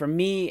 And for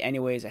me,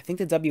 anyways, I think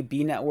the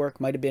WB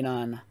network might have been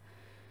on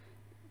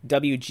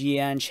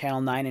WGN Channel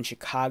 9 in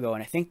Chicago.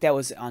 And I think that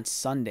was on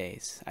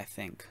Sundays, I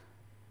think.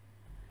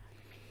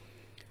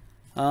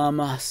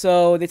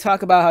 So they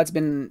talk about how it's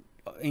been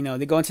you know,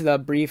 they go into the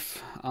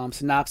brief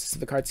synopsis of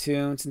the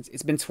cartoon. Since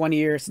it's been 20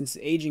 years since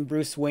aging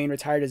Bruce Wayne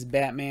retired as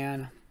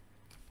Batman,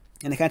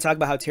 and they kind of talk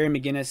about how Terry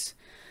McGinnis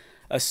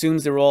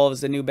assumes the role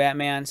as the new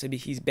Batman, so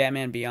he's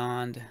Batman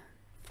Beyond.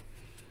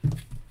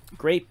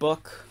 Great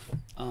book.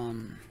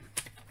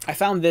 I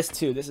found this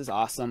too. This is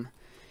awesome.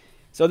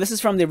 So this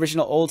is from the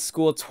original Old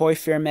School Toy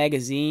Fair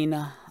magazine.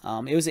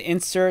 It was an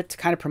insert to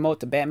kind of promote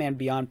the Batman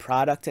Beyond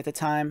product at the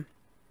time.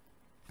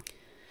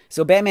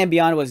 So Batman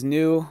Beyond was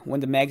new when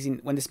the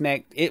magazine, when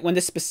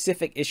this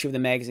specific issue of the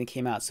magazine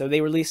came out. So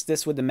they released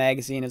this with the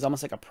magazine. It's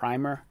almost like a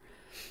primer.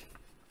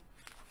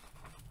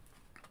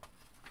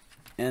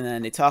 And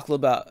then they talk a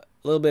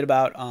little bit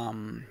about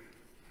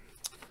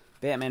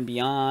Batman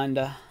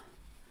Beyond.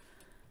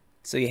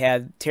 So you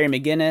had Terry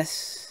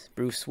McGinnis,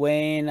 Bruce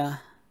Wayne, and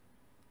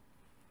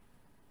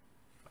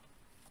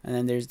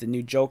then there's the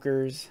new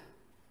Jokers.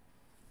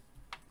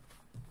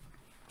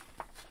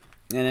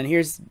 And then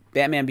here's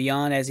Batman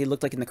Beyond as he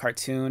looked like in the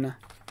cartoon.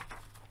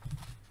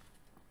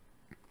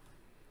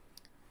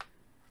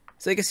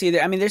 So you can see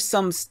there, I mean, there's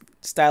some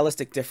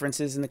stylistic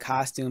differences in the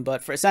costume,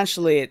 but for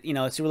essentially, you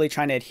know, it's really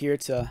trying to adhere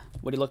to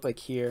what he looked like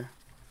here.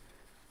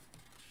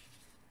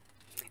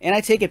 And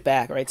I take it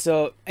back, right?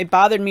 So it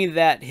bothered me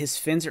that his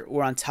fins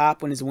were on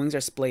top when his wings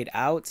are splayed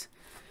out.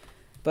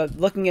 But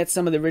looking at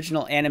some of the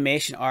original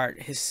animation art,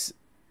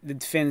 the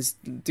fins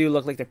do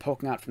look like they're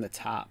poking out from the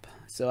top.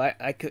 So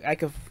I could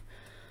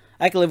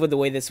live with the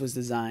way this was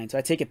designed. So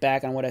I take it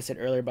back on what I said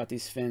earlier about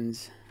these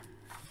fins.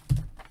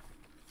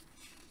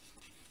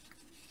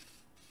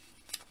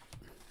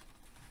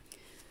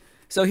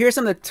 So here's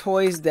some of the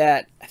toys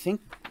that I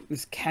think it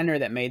was Kenner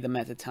that made them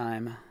at the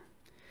time.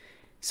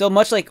 So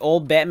much like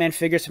old Batman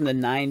figures from the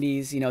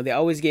 90s, you know, they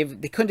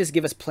couldn't just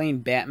give us plain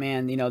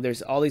Batman. You know,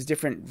 there's all these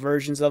different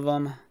versions of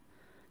them.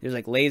 There's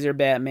like Laser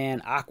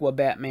Batman, Aqua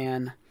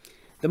Batman.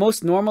 The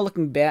most normal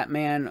looking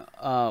Batman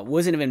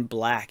wasn't even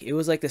black. It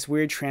was like this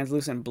weird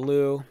translucent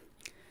blue.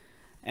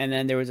 And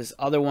then there was this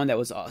other one that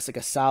was like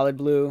a solid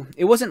blue.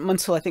 It wasn't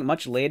until I think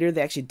much later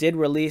they actually did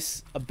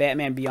release a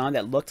Batman Beyond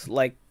that looked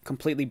like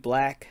completely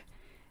black,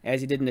 as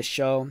he did in the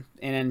show.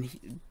 And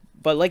then,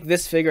 but like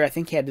this figure, I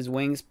think he had his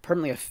wings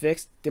permanently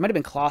affixed. They might have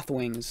been cloth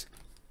wings,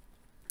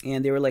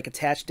 and they were like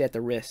attached at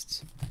the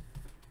wrists.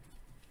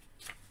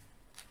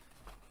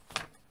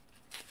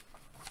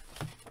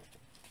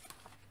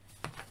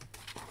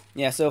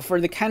 Yeah, so for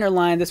the Kenner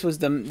line, this was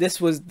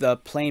the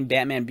plain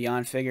Batman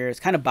Beyond figure. It's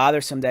kind of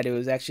bothersome that it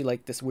was actually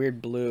like this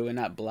weird blue and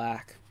not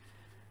black.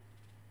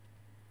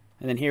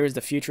 And then here is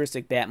the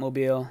futuristic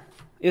Batmobile.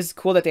 It's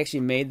cool that they actually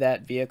made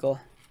that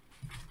vehicle.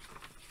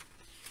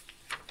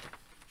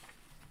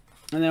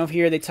 And then over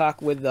here they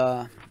talk with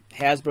the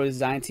Hasbro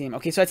design team.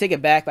 Okay, so I take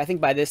it back, but I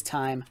think by this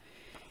time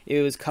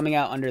it was coming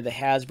out under the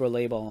Hasbro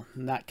label,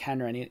 not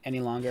Kenner any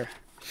longer.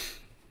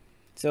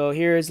 So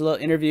here's a little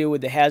interview with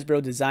the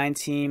Hasbro design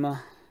team.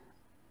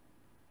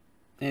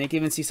 And you can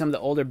even see some of the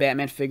older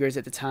Batman figures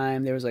at the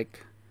time. There was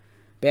like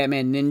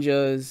Batman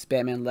Ninjas,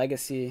 Batman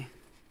Legacy.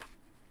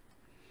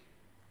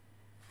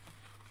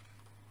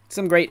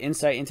 Some great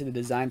insight into the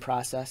design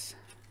process.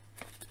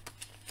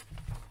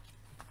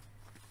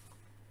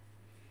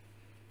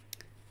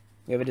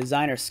 We have a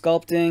designer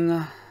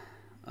sculpting.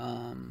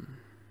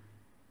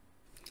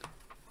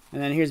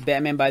 And then here's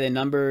Batman by the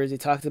numbers. He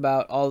talked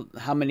about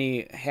how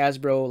many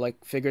Hasbro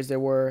like figures there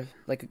were.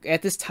 Like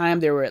at this time,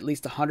 there were at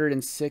least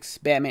 106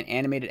 Batman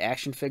animated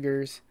action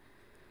figures.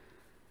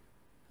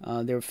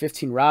 There were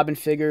 15 Robin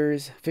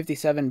figures,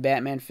 57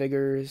 Batman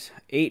figures,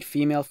 8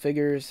 female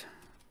figures.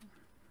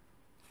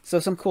 So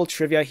some cool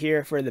trivia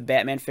here for the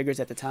Batman figures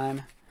at the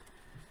time.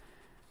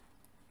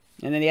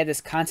 And then they had this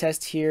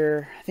contest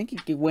here. I think you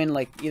could win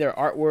like either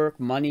artwork,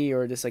 money,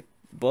 or just like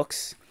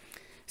books.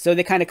 So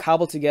they kind of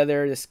cobbled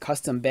together this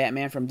custom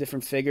Batman from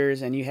different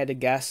figures, and you had to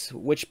guess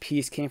which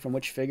piece came from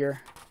which figure.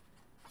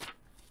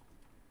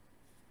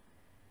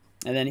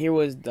 And then here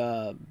was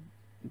the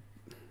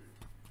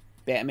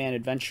Batman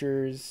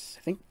Adventures.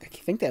 I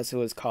think that's what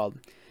it was called.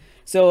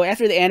 So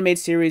after the animated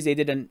series, they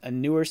did a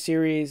newer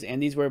series,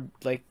 and these were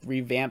like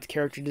revamped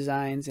character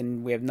designs.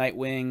 And we have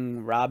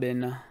Nightwing,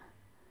 Robin,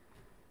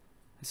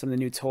 some of the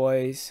new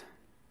toys.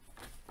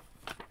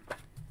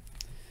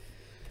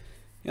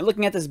 And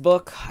looking at this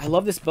book, I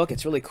love this book.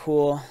 It's really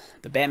cool.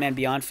 The Batman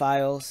Beyond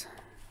Files.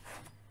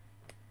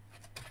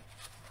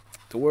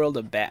 The World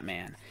of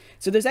Batman.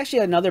 So there's actually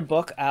another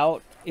book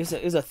out.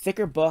 It was a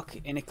thicker book,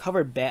 and it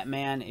covered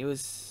Batman. It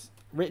was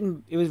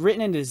written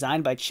and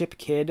designed by Chip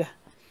Kidd.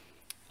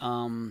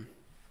 I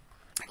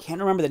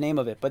can't remember the name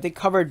of it, but they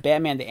covered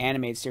Batman the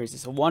Animated Series.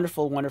 It's a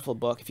wonderful, wonderful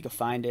book if you can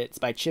find it. It's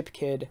by Chip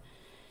Kidd.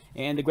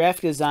 And the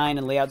graphic design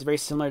and layout is very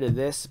similar to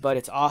this, but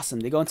it's awesome.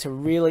 They go into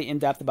really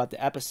in-depth about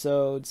the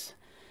episodes.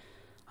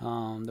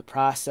 The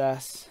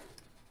process.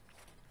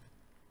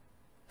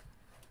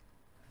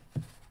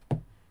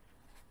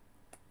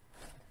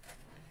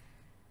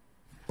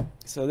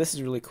 So this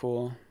is really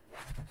cool.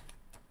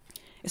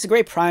 It's a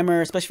great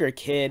primer, especially for a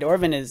kid, or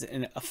even as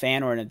a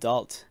fan or an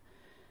adult.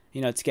 You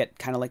know, to get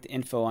kind of like the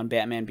info on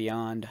Batman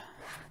Beyond.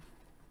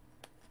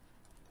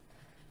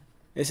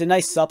 It's a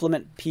nice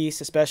supplement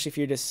piece, especially if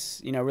you're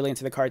just, you know, really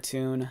into the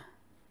cartoon.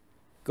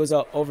 Goes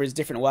over his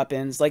different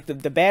weapons. Like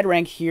the bad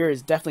rank here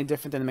is definitely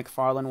different than the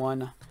McFarlane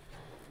one.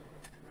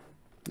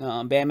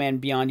 Batman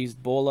Beyond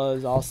used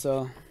bolas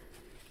also.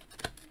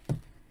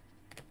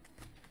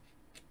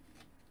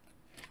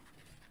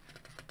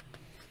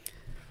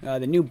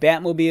 The new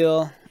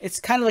Batmobile. It's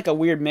kind of like a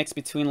weird mix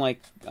between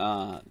like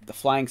the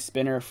flying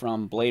spinner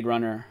from Blade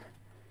Runner.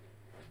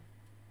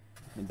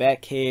 The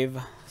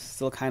Batcave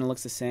still kind of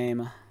looks the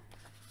same.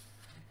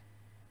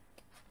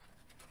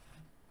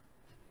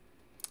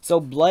 So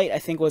Blight, I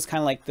think, was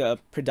kind of like the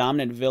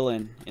predominant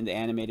villain in the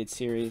animated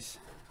series.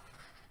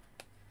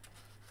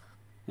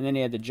 And then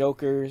you had the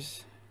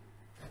Jokers.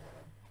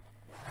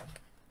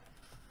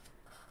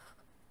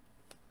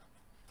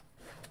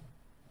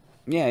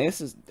 Yeah, I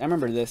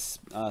remember this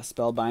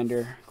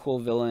Spellbinder, cool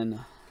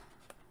villain.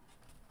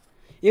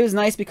 It was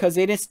nice because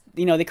they just,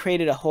 you know, they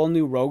created a whole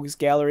new rogues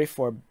gallery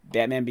for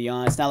Batman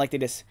Beyond. It's not like they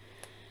just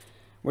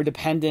were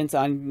dependent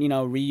on, you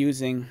know,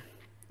 reusing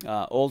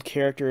old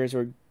characters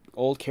and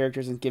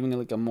giving it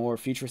like a more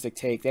futuristic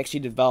take. They actually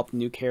developed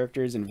new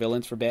characters and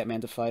villains for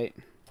Batman to fight.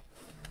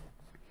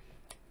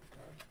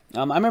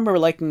 I remember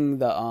liking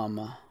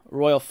the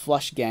Royal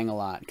Flush Gang a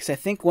lot because I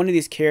think one of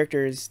these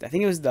characters, I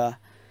think it was the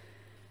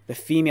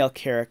female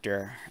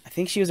character. I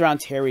think she was around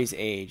Terry's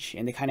age,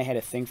 and they kind of had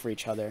a thing for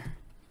each other.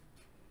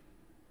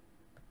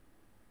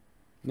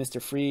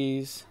 Mr.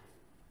 Freeze.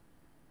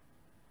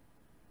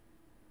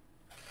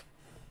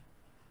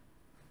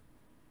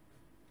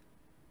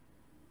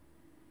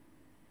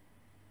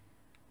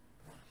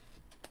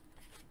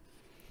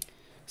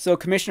 So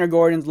Commissioner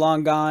Gordon's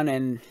long gone,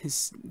 and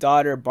his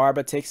daughter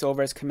Barbara takes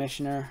over as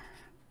commissioner.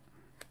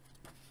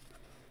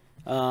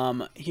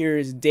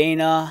 Here's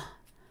Dana.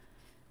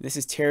 This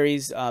is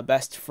Terry's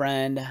best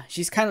friend.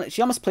 She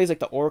almost plays like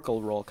the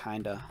Oracle role,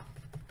 kinda.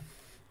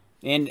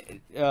 And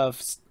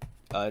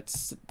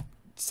it's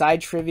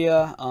side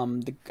trivia. I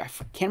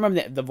can't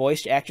remember the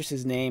voice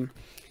actress's name,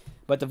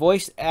 but the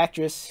voice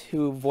actress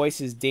who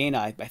voices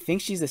Dana, I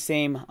think she's the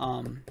same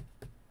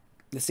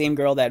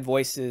girl that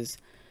voices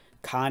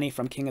Connie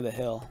from King of the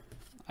Hill,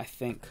 I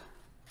think.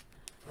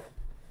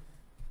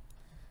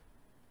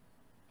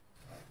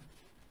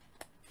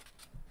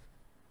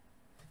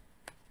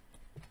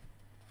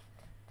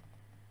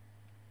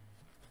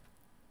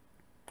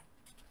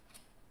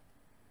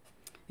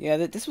 Yeah,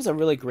 this was a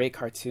really great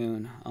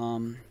cartoon.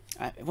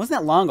 It wasn't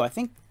that long ago. I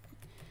think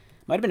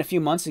it might have been a few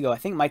months ago. I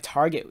think my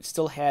Target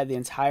still had the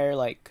entire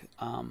like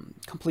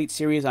complete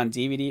series on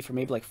DVD for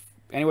maybe like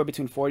anywhere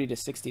between $40 to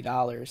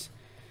 $60.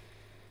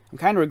 I'm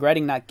kind of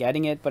regretting not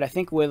getting it, but I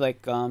think with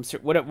like I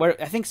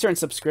think certain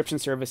subscription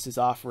services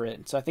offer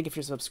it. So I think if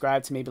you're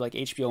subscribed to maybe like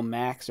HBO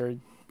Max or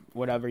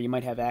whatever, you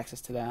might have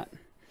access to that.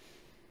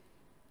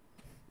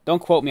 Don't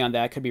quote me on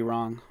that. I could be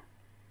wrong.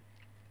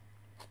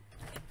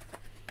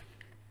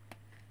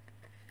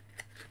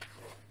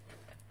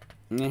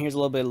 And then here's a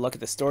little bit of a look at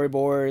the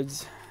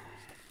storyboards.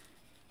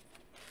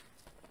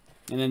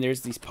 And then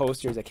there's these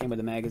posters that came with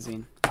the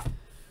magazine.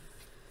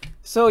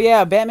 So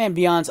yeah, Batman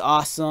Beyond's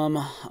awesome.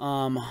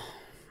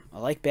 I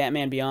like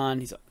Batman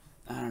Beyond. He's,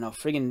 I don't know,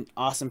 friggin'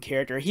 awesome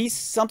character. He's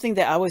something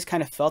that I always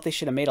kind of felt they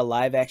should have made a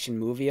live action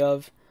movie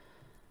of.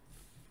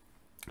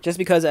 Just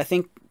because I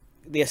think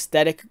the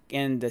aesthetic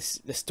and the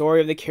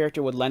story of the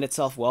character would lend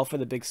itself well for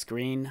the big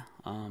screen.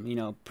 You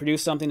know,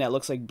 produce something that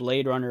looks like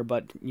Blade Runner,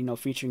 but, you know,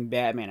 featuring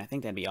Batman. I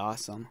think that'd be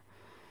awesome.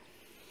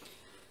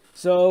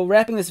 So,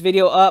 wrapping this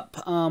video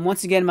up,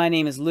 once again, my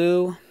name is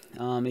Lou.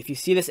 If you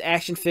see this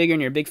action figure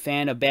and you're a big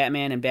fan of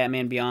Batman and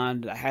Batman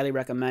Beyond, I highly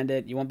recommend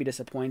it. You won't be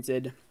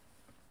disappointed.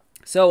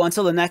 So,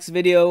 until the next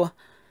video,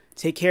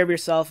 take care of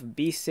yourself,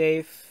 be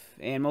safe,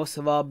 and most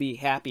of all, be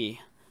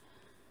happy.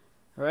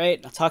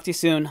 Alright, I'll talk to you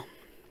soon.